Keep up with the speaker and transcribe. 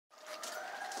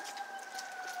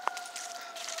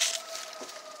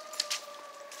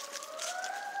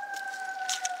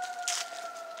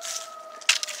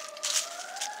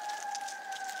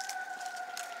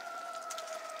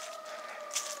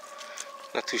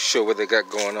Not too sure what they got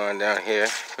going on down here,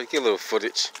 but get a little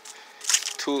footage.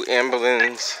 2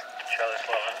 ambulance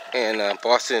and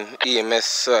Boston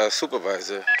EMS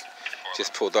supervisor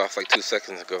just pulled off like 2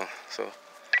 seconds ago. So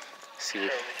see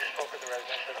what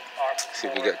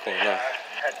we got going on.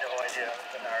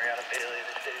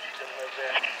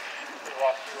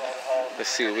 Let's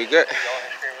see what we got.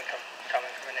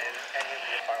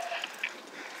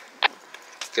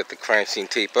 Got the crime scene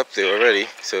tape up there already,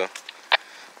 so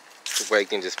the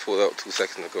wagon just pulled out 2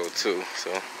 seconds ago too.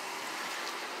 So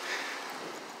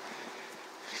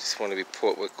just want to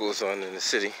report what goes on in the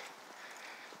city.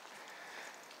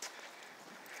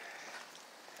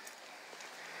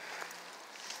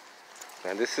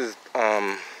 Now this is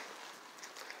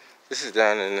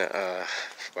down in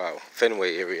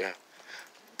Fenway area,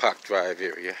 Park Drive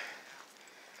area,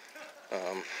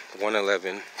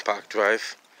 111 Park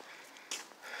Drive.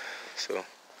 So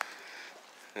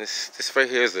this right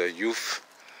here is a youth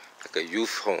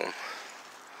home.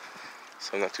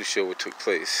 So I'm not too sure what took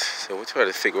place. So we'll try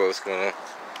to figure out what's going on.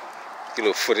 Get a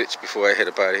little footage before I head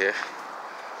up out of here.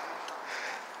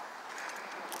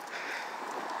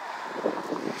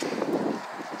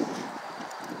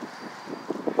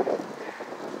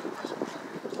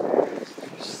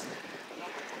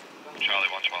 Charlie,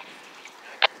 112.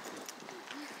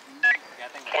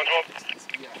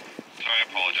 Sorry, I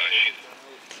apologize.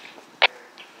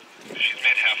 She's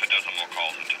made half a dozen more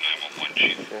calls into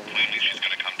 911. She's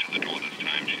going to come to the door this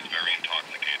time. She's very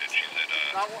intoxicated. She's at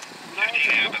 15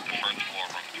 Ave at the first floor,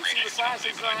 room 3. She's going to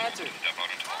step out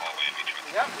into the hallway and meet you.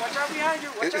 Yep, watch out behind you.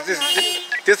 Watch out behind you.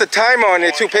 There's a timer on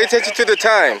there too. Pay attention to the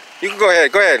time. You can go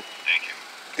ahead. Go ahead. Thank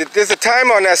you. There's a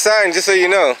timer on that sign, just so you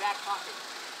know.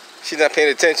 She's not paying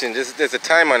attention. There's a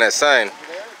time on that sign.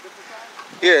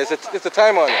 Yeah, it's a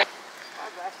time on there.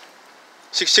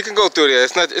 She can go through there.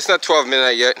 It's not 12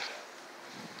 midnight yet.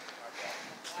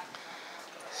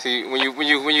 See, when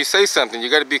you say something, you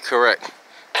got to be correct.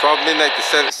 12 midnight to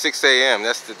 6 a.m.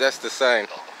 That's the sign.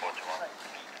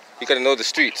 You got to know the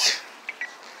streets.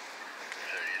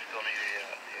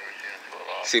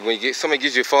 See, when somebody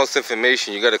gives you false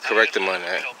information, you got to correct them on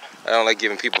that. I don't like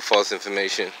giving people false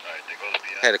information.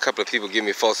 I had a couple of people give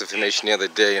me false information the other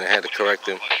day, and I had to correct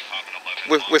them.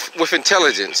 With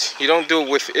intelligence. You don't do it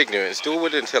with ignorance. Do it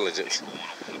with intelligence.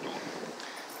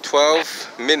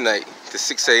 12 midnight to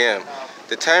 6 a.m.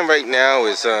 The time right now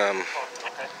is,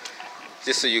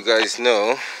 just so you guys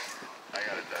know,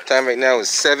 time right now is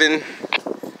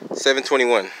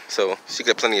 7:21. So she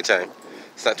got plenty of time.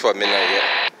 It's not 12 midnight yet.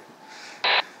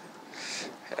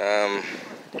 And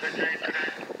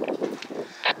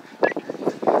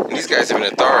these guys have an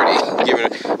authority. Given a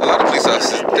lot of police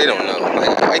officers, they don't know.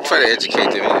 I try to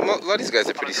educate them. And a lot of these guys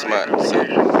are pretty smart, so I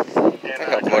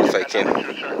help them out if I can.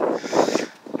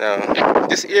 Now,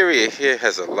 this area here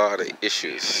has a lot of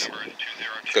issues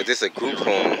because there's a group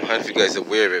home. I don't know if you guys are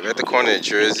aware of it. Right at the corner of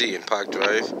Jersey and Park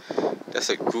Drive, that's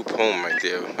a group home right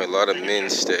there where a lot of men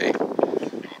stay.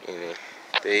 And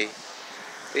they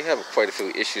have quite a few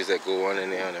issues that go on in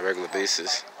there on a regular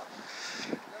basis.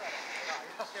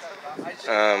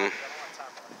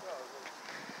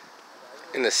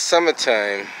 In the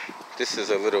summertime, this is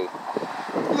a little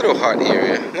hot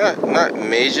area. Not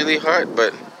majorly hot,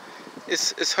 but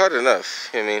it's hot enough.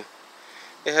 I mean,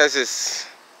 it has its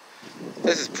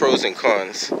pros and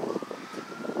cons. I'm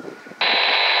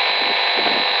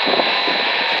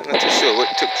not too sure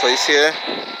what took place here,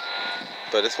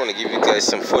 but I just want to give you guys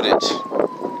some footage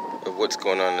of what's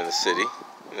going on in the city.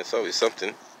 And it's always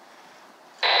something.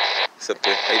 What's up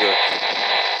there? How you doing?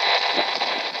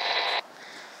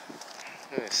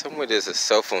 Somewhere there's a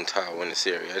cell phone tower in this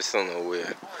area. I just don't know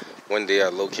where. One day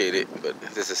I'll locate it, but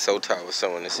there's a cell tower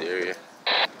somewhere in this area.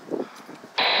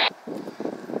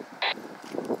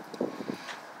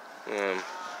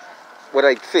 What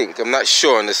I think, I'm not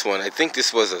sure on this one. I think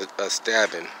this was a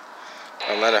stabbing.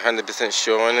 I'm not 100%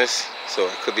 sure on this, so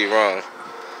I could be wrong.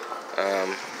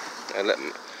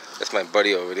 That's my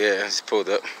buddy over there. He's pulled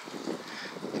up.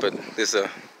 But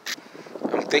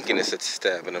I'm thinking it's a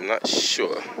stabbing. I'm not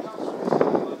sure.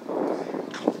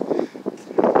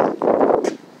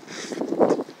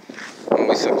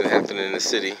 Always something happening in the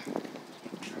city.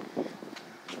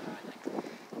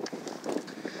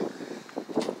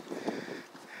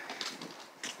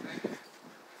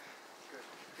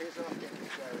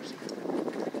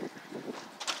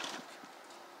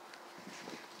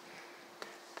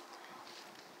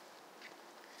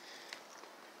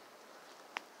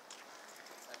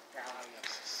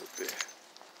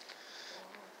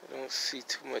 I don't see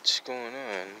too much going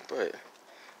on, but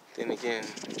then again,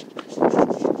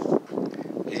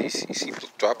 you see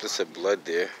droplets of blood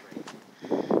there. I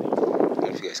don't know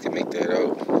if guys can make that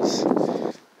out.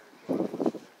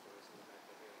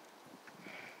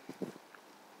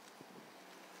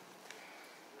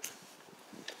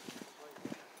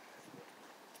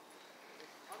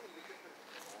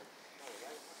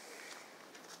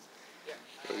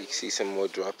 You can see some more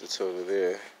droplets over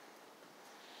there.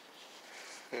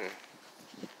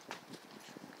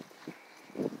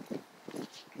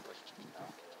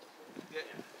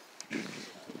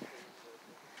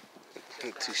 I'm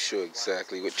not too sure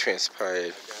exactly what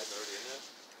transpired.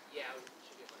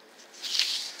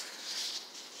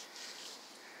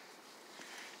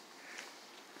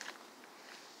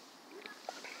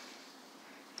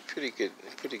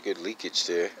 Pretty good leakage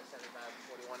there.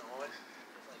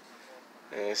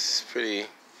 And it's pretty.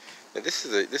 And this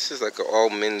is like an all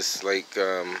men's, like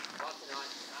I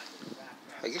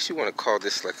guess you want to call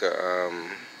this like a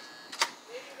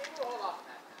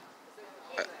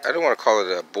I don't want to call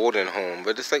it a boarding home,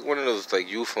 but it's like one of those like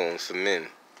youth homes for men.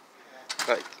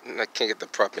 I can't get the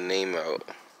proper name out.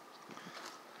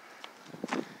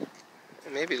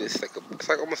 Maybe it's like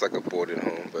almost like a boarding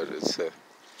home, but it's a.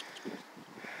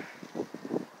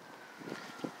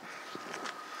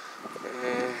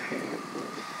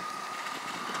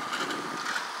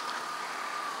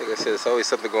 Like I said, there's always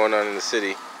something going on in the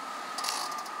city.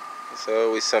 It's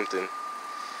always something.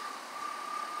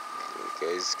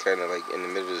 Okay, it's kind of like in the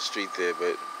middle of the street there,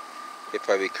 but they'll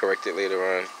probably correct it later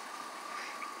on.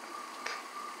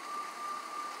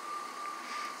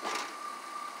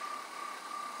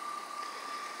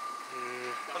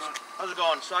 How's it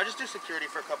going? So I just do security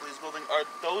for a couple of these buildings. Are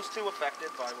those two affected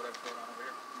by whatever's going on over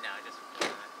here? No, just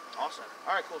awesome.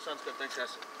 All right, cool. Sounds good. Thanks, guys.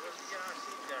 So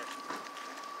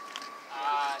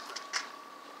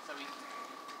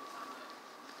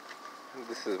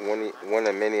This is one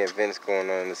of many events going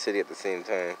on in the city at the same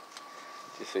time.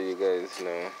 Just so you guys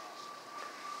know.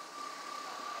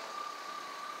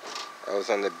 I was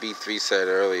on the B3 side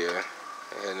earlier.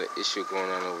 I had an issue going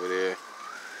on over there.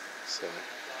 So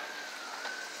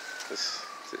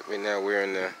right now we're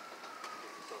in the. I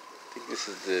think this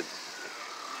is the.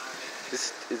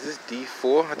 Is this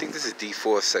D4? I think this is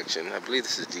D4 section. I believe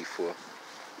this is D4.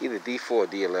 Either D4 or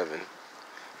D11.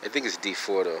 I think it's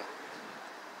D4 though.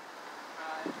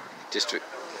 District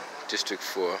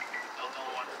 4.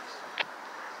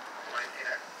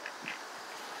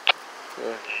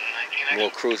 Yeah.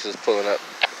 More cruisers pulling up.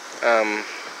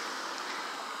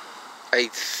 I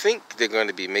think they're going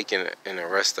to be making an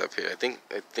arrest up here. I think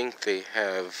they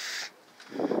have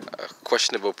a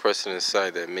questionable person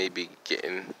inside that may be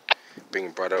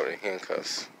being brought out in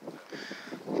handcuffs.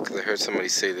 Because I heard somebody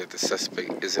say that the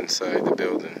suspect is inside the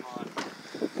building.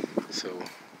 So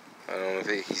I don't know if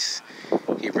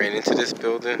he ran into this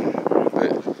building,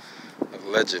 but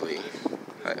allegedly,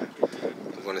 I'm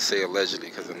going to say allegedly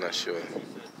because I'm not sure.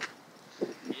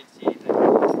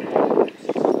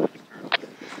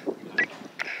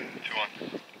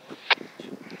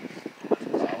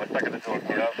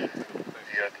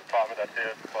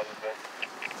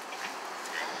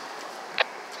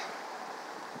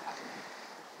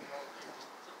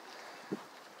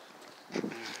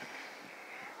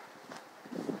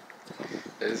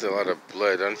 There's a lot of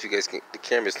blood. I don't know if you guys can, the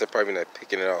camera's probably not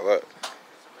picking it all up.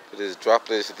 But there's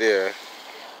droplets there.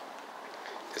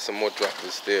 There's some more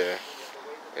droplets there.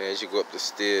 And as you go up the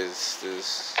stairs,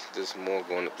 there's more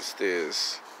going up the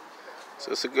stairs.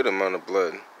 So it's a good amount of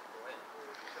blood.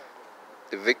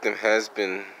 The victim has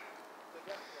been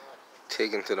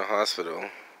taken to the hospital.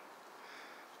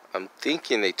 I'm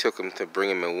thinking they took him to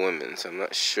Brigham and Women's. I'm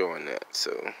not sure on that,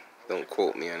 so don't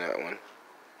quote me on that one.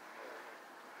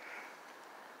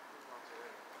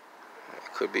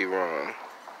 Could be wrong.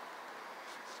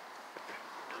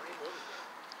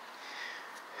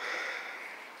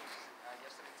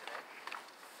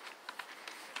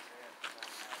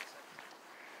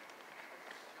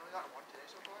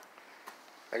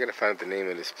 I gotta find out the name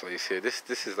of this place here. This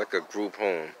is like a group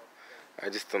home. I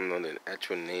just don't know the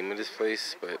actual name of this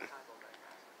place, but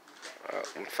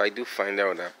if I do find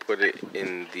out, I'll put it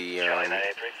in the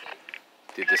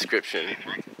description.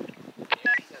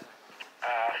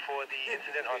 For the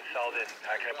incident on Selden,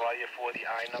 can I borrow you for the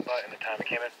I number and the time it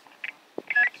came in?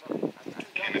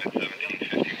 Came in at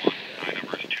 1751. I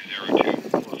number is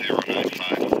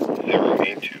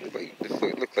 202-095-082.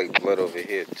 It looks like blood over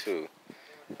here too.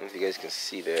 I don't know if you guys can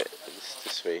see that.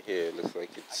 This right here, it looks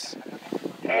like it's.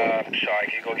 Sorry,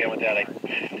 can you go again with that? I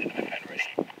didn't have my pen ready.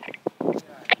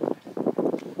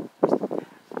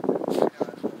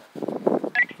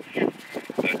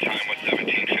 The time was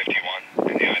 1751,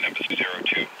 and the I number is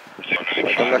 202-095.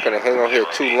 I'm not gonna hang on here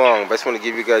too long, but I just want to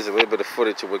give you guys a little bit of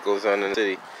footage of what goes on in the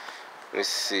city. Let me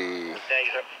see. Thank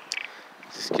you, sir.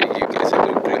 Just give you guys a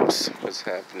little glimpse of what's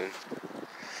happening.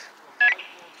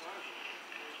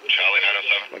 Charlie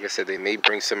 907. Like I said, they may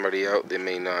bring somebody out, they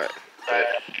may not. But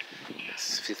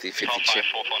it's 50-50 Call chance.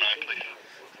 5449, please.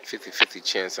 50-50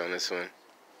 chance on this one.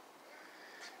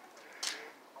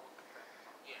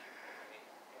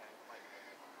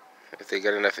 If they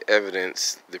got enough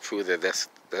evidence to prove that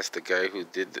that's the guy who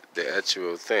did the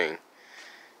actual thing,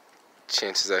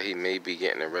 chances are he may be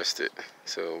getting arrested.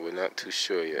 So we're not too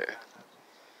sure yet.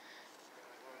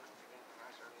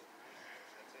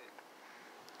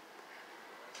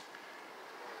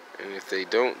 And if they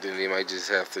don't, then they might just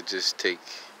have to just take,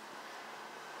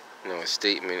 a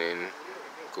statement and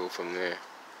go from there.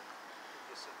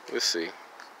 We'll see.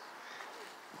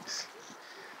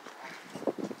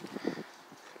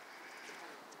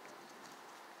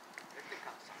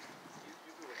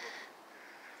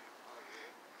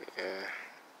 Yeah.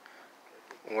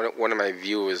 One of my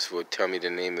viewers will tell me the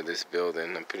name of this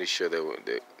building. I'm pretty sure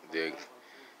they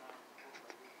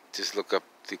just look up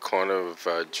the corner of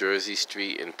Jersey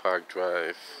Street and Park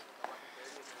Drive.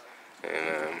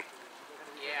 And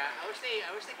Yeah, I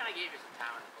wish they kind of gave us some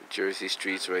time. Jersey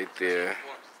Street's right there.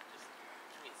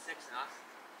 Between 6 and us,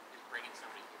 just bringing so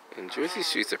many people. And Jersey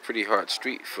Street's a pretty hot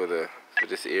street for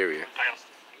this area.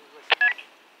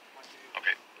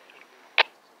 Okay.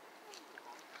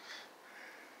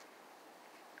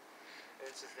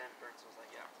 It's just then Burns was like,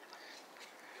 yeah.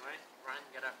 You want to run,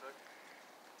 get our food?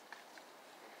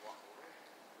 Walk over.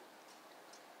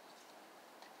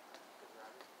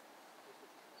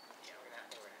 Yeah, we're gonna.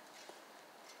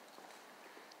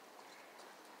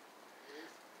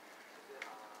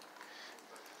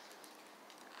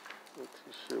 Not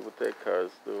too sure what that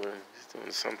car's doing. He's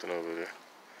doing something over there.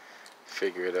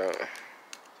 Figure it out.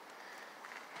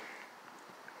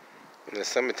 In the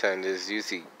summertime, there's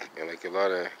usually like a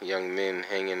lot of young men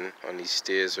hanging on these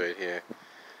stairs right here.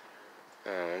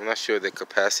 I'm not sure the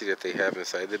capacity that they have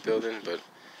inside the building, but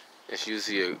it's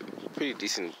usually a pretty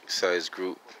decent sized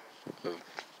group of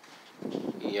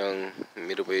young,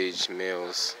 middle-aged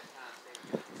males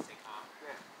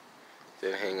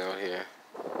that hang out here.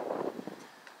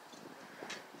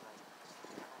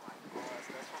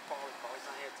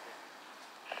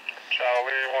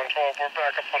 Charlie 112, we're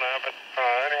back up on Abbott.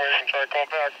 Anyway, you can try to call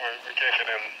back. We can't get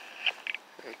in.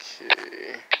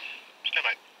 Okay. Stand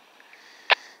by.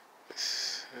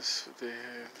 That's what they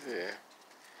have there.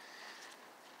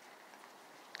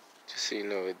 Just so you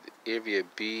know, area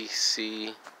B,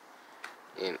 C,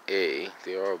 and A,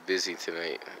 they're all busy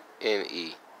tonight. And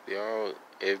E,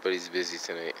 everybody's busy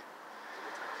tonight.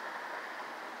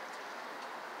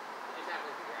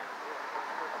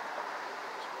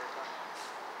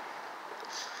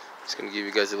 Just gonna give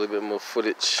you guys a little bit more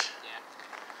footage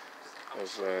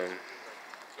of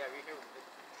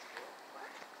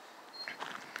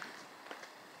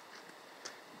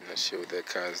I'm not sure what that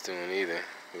car's doing either,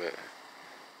 but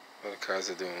a lot of cars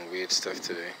are doing weird stuff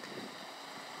today.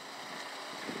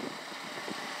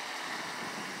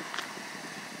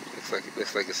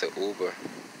 Looks like it's an Uber.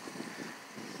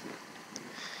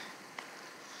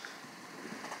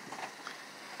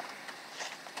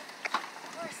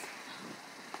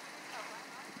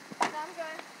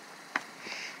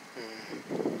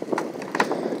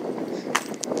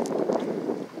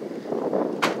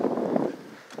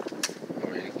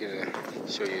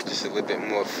 Show you just a little bit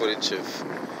more footage of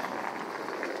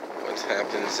what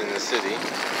happens in the city.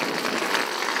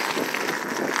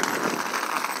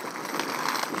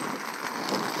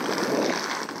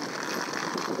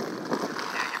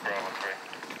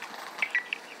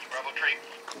 Bravo 3.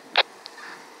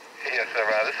 Yes, sir.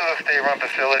 This is a state-run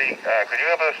facility. Could you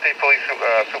have a state police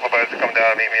supervisor come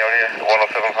down and meet me out here at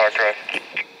 107 Park Drive?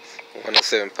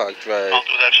 107 Park Drive. I'll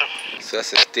do that, sir. So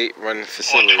that's a state-run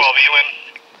facility. 112, are you in?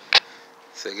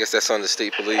 So I guess that's on the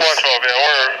state police. 112, yeah,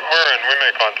 we're in. We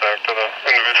made contact to the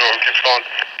individual who keeps calling.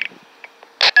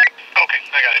 Okay,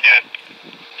 I got it,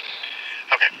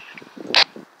 yeah. Okay.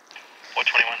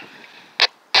 121.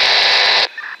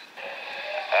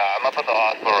 I'm up at the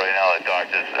hospital right now. The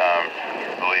doctors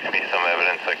released me some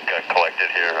evidence that got collected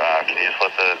here. Can you just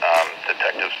let the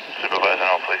detective supervisor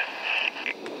know, please?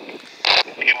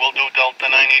 Okay, we'll do Delta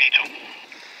 982.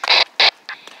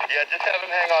 Yeah, just have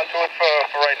him hang on to it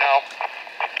for right now.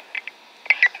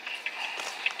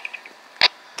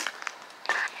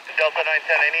 Delta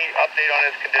 910, any update on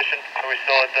his condition? Are we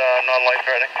still at non-life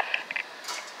threatening?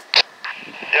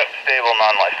 Yep, stable,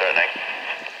 non-life threatening.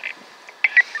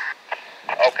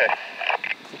 Okay.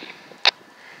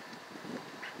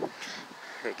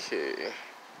 Okay.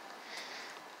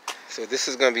 So this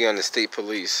is going to be on the state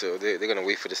police, so they're going to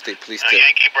wait for the state police to...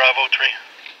 Yankee Bravo 3.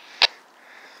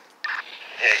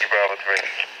 Yankee Bravo 3.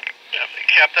 Yeah,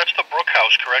 Cap, that's the Brook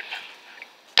House, correct?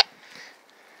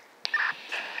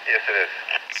 Yes, it is.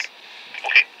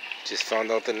 Okay. Just found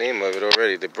out the name of it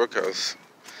already, the Brook House.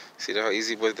 See how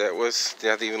easy that was?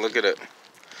 Didn't have to even look it up.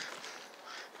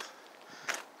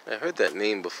 I heard that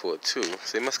name before too,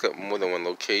 so they must got more than one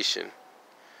location.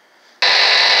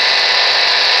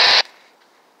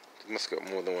 They must got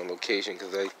more than one location,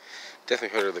 because I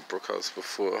definitely heard of the Brook House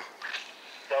before.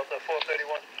 Delta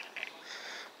 431.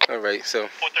 Alright, so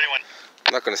 431.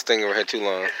 I'm not going to sting over here too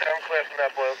long. I'm clear from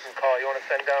that Boylston call. You want to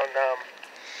send down that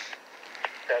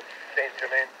Saint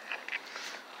Germain?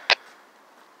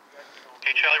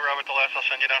 Okay, Charlie Robert, the last. I'll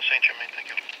send you down St. Germain. Thank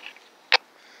you.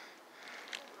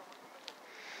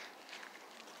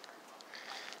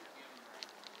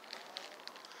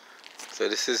 So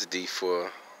this is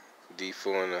D4.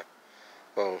 D4 and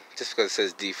well, just because it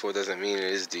says D4 doesn't mean it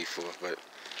is D4, but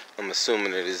I'm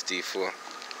assuming it is D4.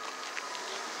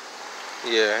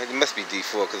 Yeah, it must be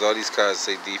D4 because all these cars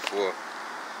say D4.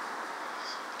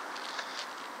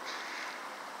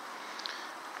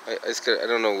 I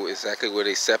don't know exactly where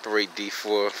they separate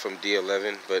D4 from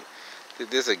D11, but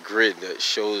there's a grid that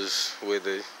shows where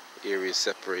the areas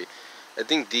separate. I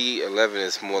think D11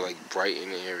 is more like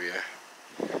Brighton area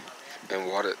and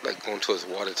water, like going towards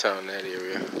Watertown, that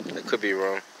area. I could be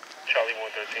wrong. Charlie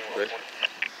 113. But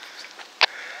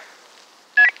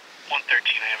 113. I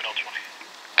have an L20.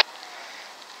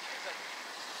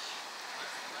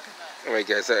 alright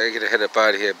guys, I gotta head up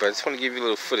out of here, but I just want to give you a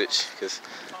little footage because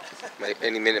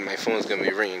any minute my phone's gonna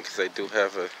be ringing because I do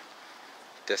have a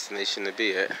destination to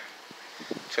be at.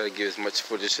 Try to give as much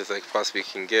footage as I possibly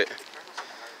can get. The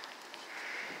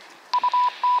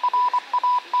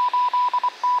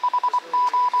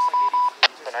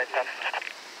 910.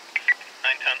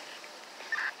 910.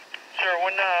 Sir,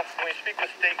 when we speak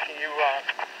with state, can you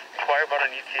inquire about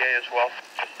an ETA as well?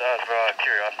 Just out of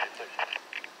curiosity, please.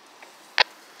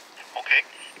 Okay.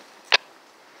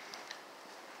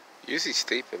 Usually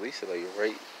state police are like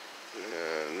right,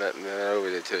 not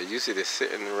over there today. Usually they're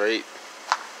sitting right.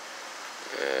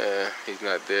 He's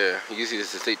not there. Usually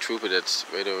there's a state trooper that's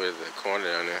right over the corner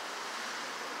down there.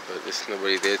 But there's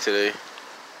nobody there today.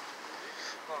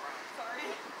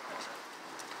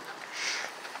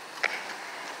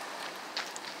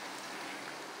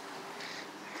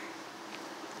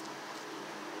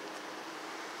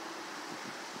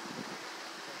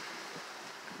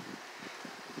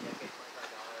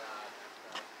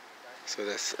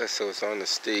 So it's on the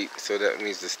state. So that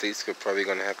means the state's probably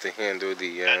gonna have to handle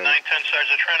the. 910 Sarge,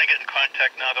 they're trying to get in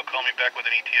contact now. They'll call me back with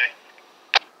an ETA.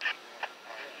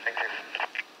 Thank you.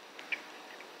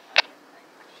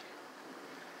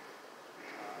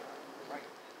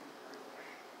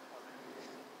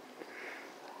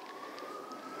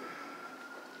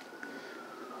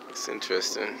 It's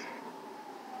interesting.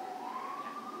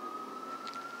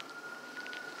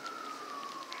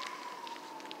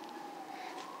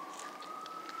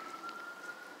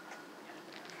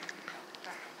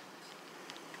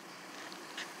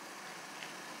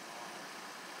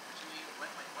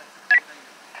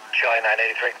 Charlie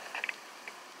 983.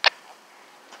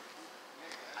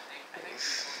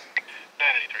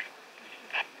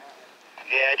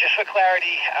 983. Yeah, just for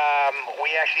clarity,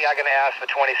 we actually are going to ask for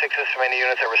 26s from any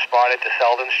units that responded to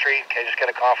Selden Street. Can I just get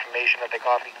a confirmation that they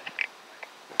copied?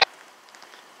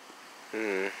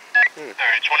 Alright, 26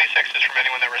 is from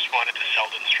anyone that responded to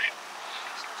Selden Street.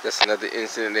 That's another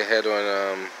incident they had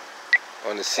on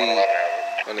the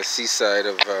seaside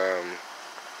of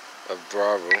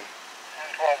Bravo.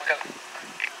 Well, because...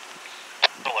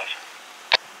 No less.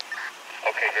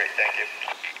 Okay, great, thank you.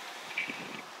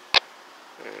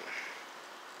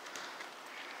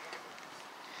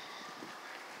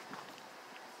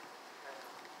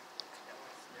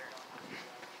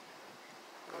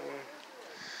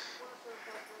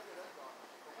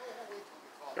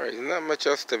 Alright, there's not much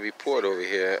else to report over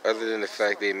here other than the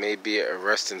fact they may be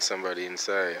arresting somebody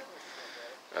inside.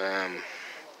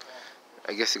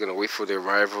 I guess they're going to wait for the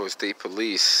arrival of state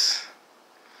police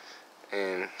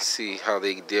and see how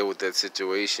they deal with that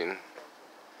situation.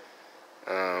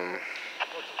 983.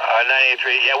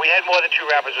 Yeah, we had more than 2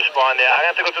 rappers respond there. I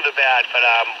have to go through the badge, but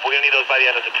we're going to need those by the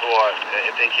end of the tour.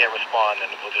 If they can't respond,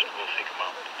 then we'll seek them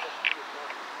out.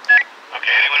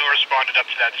 Okay, anyone who responded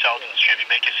up to that Selden Street,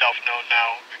 make yourself known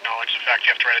now. Acknowledge the fact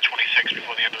you have to write a 26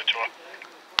 before the end of the tour.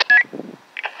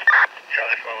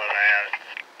 Charlie 411, I have it.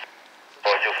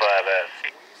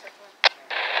 425S.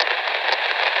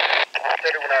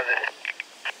 31 out of it.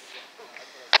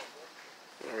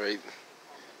 Alright.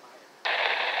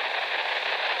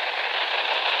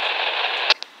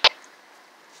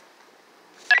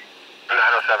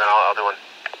 107, I'll do one.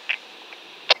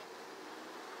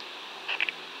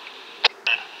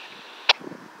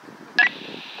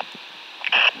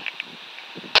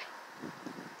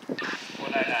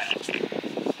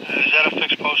 Is that a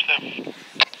fixed post there?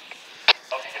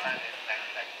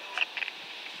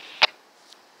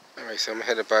 Alright, so I'm gonna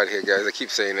head up out of here, guys. I keep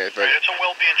saying that, but It's a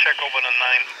well-being check over to 9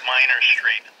 Minor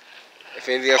Street. if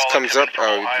anything else comes up,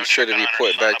 I'll be sure to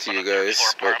report back to you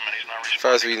guys. But as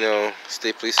far as we know,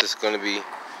 state police is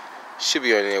should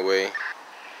be on their way.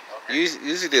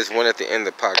 Usually there's one at the end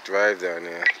of Park Drive down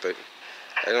there, but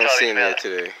I don't see him there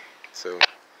today. So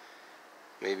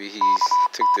maybe he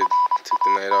took the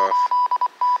night off.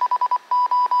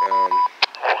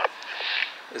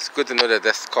 It's good to know that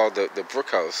that's called the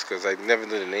Brook House, because I never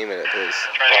knew the name of that place.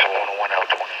 Bravo 101 out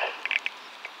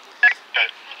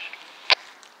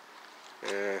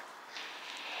 20. Yeah.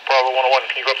 Bravo 101,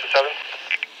 can you go up to 7?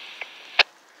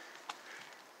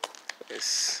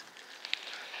 It's,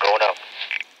 Going up.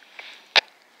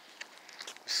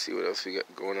 let's see what else we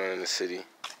got going on in the city.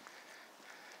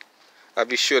 I'll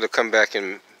be sure to come back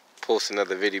and post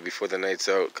another video before the night's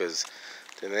out, because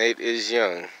the night is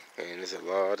young and there's a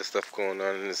lot of stuff going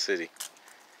on in the city.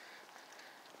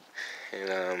 And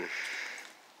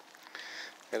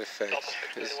matter of fact,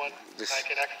 this See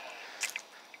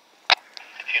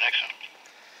you next time.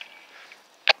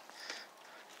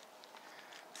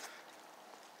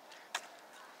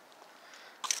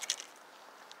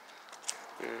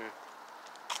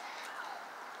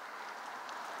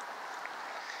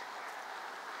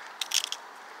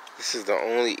 this is the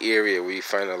only area where you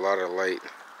find a lot of light.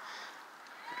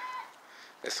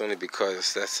 That's only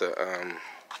because that's a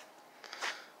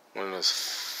one of those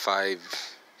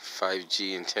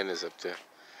 5G antennas up there.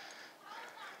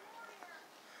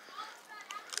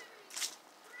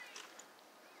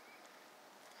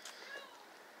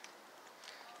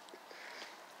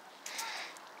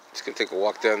 Just gonna take a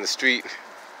walk down the street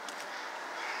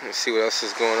and see what else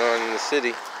is going on in the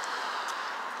city.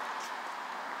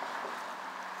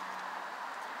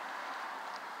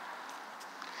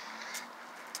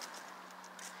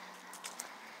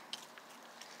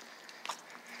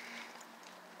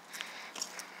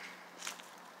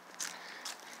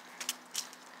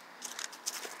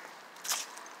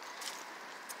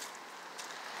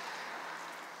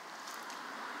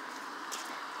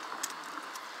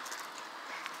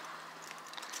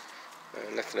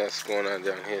 Nothing else going on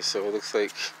down here, so it looks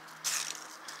like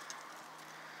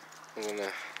I'm gonna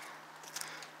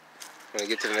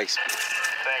get to the next.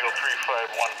 Tango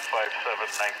 35157,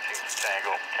 19th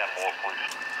Tango, 10 more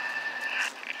please.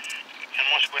 10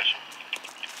 more squares.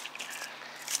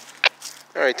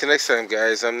 Alright, till next time,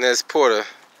 guys. I'm Nez Porter.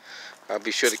 I'll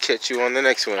be sure to catch you on the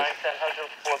next one. 910, how's your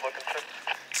board looking, sir?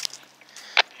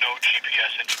 No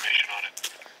GPS information on it.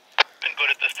 Been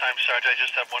good at this time, Sarge. I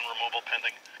just have one removal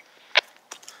pending.